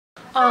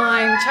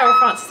I'm Cheryl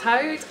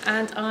Frances-Hoad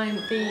and I'm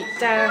the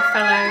Dare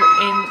Fellow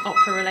in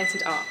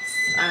Opera-related Arts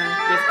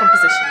with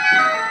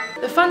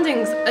composition. The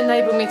funding's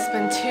enabled me to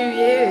spend 2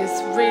 years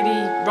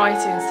really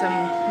writing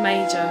some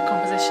major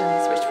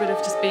compositions which would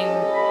have just been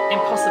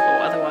impossible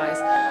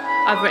otherwise.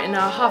 I've written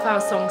a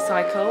half-hour song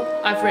cycle,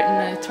 I've written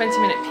a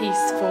 20-minute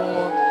piece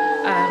for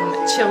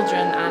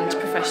children and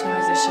professional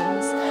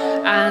musicians,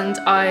 and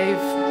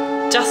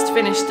I've just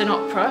finished an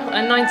opera,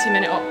 a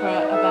 90-minute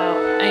opera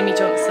about Amy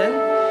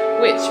Johnson,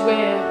 which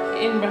we're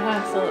in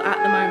rehearsal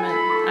at the moment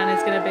and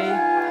is going to be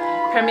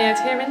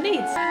premiered here in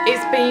Leeds.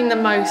 It's been the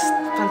most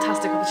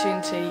fantastic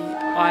opportunity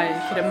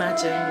I could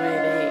imagine,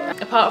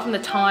 really. Apart from the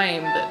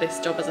time that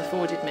this job has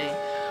afforded me,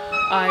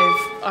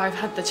 I've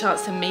had the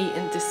chance to meet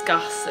and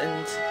discuss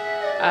and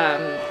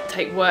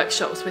take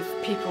workshops with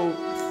people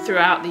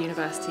throughout the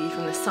university,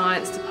 from the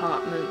science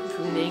department,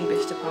 from the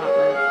English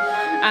department,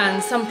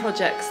 and some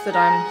projects that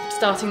I'm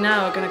starting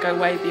now are going to go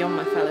way beyond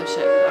my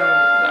fellowship.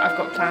 I've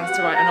got plans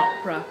to write an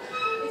opera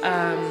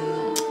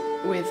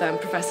with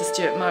Professor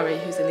Stuart Murray,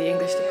 who's in the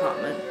English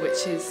department,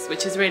 which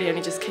is really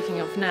only just kicking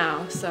off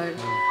now. So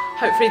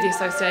hopefully the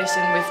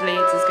association with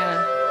Leeds is going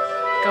to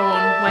go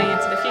on way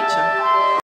into the future.